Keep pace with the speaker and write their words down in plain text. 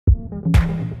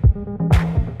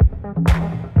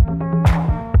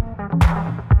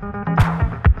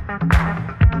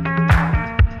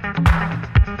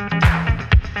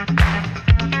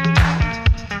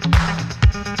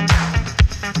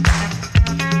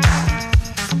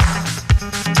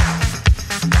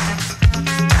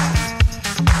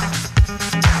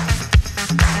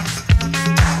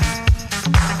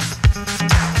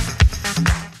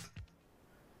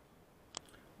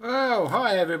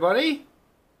everybody.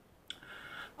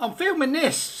 I'm filming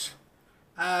this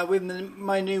with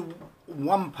my new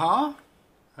ZOP Power.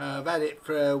 I've had it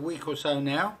for a week or so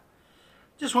now.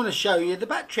 Just want to show you the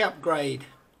battery upgrade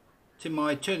to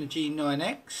my Turnigy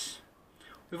 9X.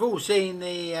 We've all seen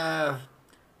the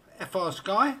FR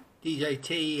Sky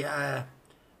DJT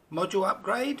module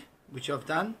upgrade, which I've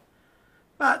done,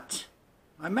 but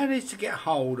I managed to get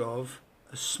hold of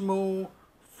a small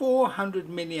 400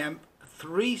 milliamp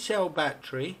 3-cell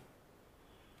battery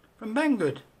from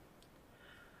Banggood.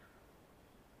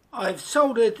 I've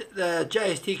soldered the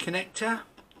JST connector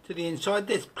to the inside.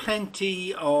 There's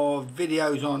plenty of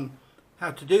videos on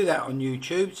how to do that on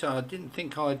YouTube, so I didn't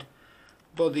think I'd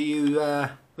bother you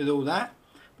with all that.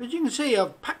 But as you can see,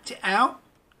 I've packed it out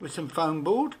with some foam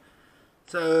board,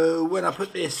 so when I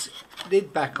put this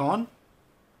lid back on,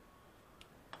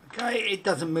 okay, it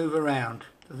doesn't move around.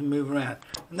 And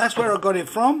that's where I got it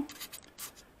from.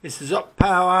 It's the ZOP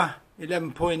Power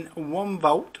 11.1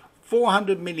 volt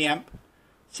 400 milliamp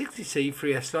 60C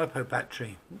 3S Lipo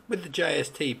battery with the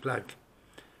JST plug.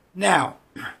 Now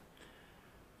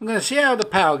I'm going to see how the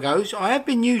power goes. I have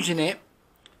been using it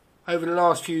over the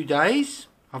last few days.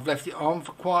 I've left it on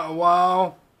for quite a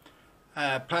while,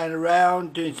 playing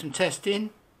around, doing some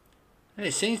testing, and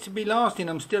it seems to be lasting.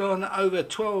 I'm still on over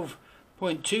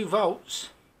 12.2 volts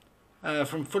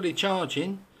from fully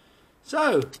charging.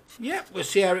 So yeah, we'll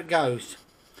see how it goes.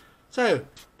 So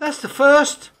that's the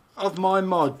first of my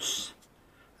mods.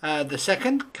 The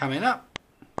second coming up.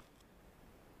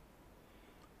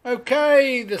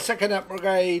 Okay, the second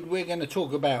upgrade we're going to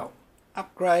talk about.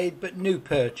 Upgrade but new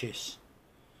purchase.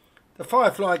 The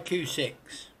Firefly Q6.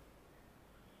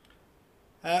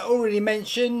 Already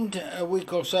mentioned a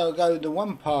week or so ago the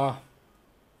ZOP Power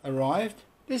arrived.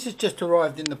 This has just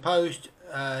arrived in the post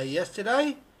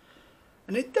yesterday,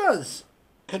 and it does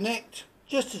connect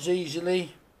just as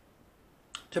easily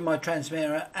to my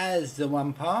transmitter as the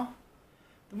ZOP Power.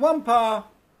 The ZOP Power,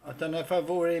 I don't know if I've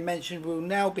already mentioned, will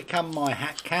now become my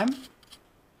hat cam.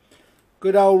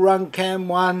 Good old run cam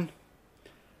one.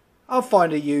 I'll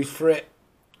find a use for it,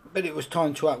 but it was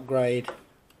time to upgrade.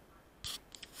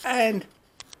 And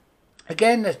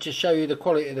again, let's just show you the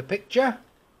quality of the picture.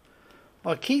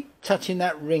 I keep touching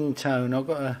that ringtone. I've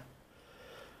got a...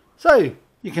 So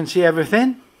you can see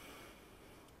everything.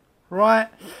 Right.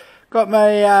 Got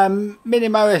my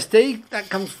Minim OSD. That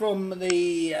comes from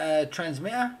the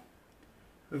transmitter.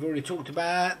 We've already talked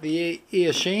about the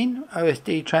Earsheen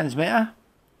OSD transmitter.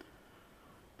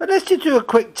 But let's just do a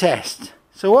quick test.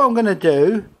 So what I'm going to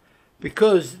do,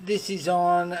 because this is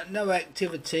on no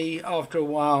activity, after a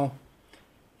while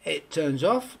it turns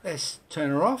off. Let's turn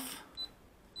her off.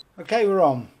 Okay, we're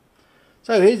on.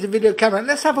 So here's the video camera.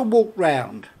 Let's have a walk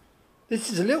round.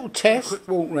 This is a little test. Quick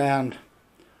walk round.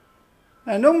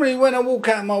 Now normally when I walk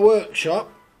out of my workshop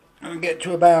and get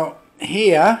to about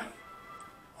here,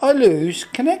 I lose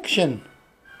connection.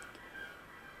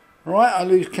 Right, I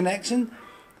lose connection.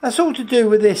 That's all to do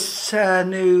with this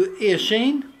new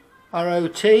Earsheen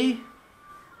ROT.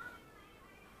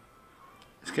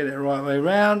 Let's get it the right way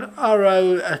round.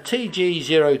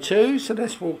 TG02. So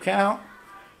let's walk out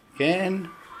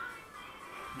again.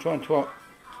 Trying to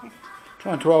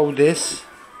hold this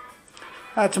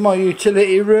out to my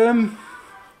utility room.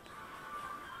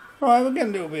 Right, we're getting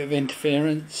a little bit of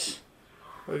interference.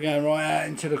 We're going right out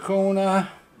into the corner.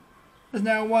 There's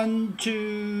now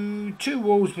two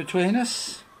walls between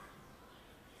us.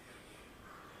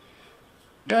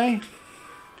 Okay,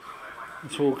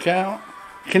 let's walk out.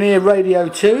 You can hear Radio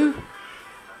 2.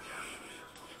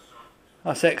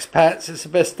 Us expats, it's the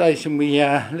best station we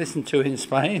listen to in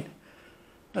Spain.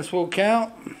 Let's walk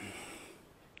out.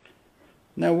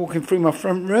 Now walking through my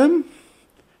front room.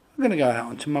 I'm going to go out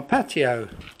onto my patio.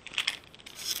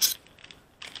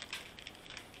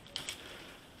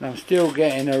 And I'm still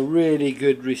getting a really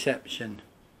good reception.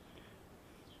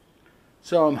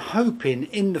 So I'm hoping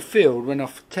in the field, when I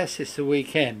test this the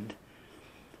weekend,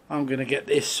 I'm going to get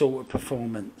this sort of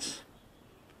performance.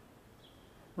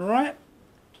 Right?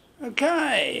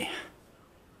 Okay.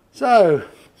 So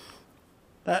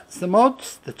that's the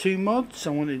mods, the two mods I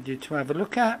wanted you to have a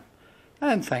look at.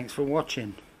 And thanks for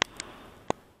watching.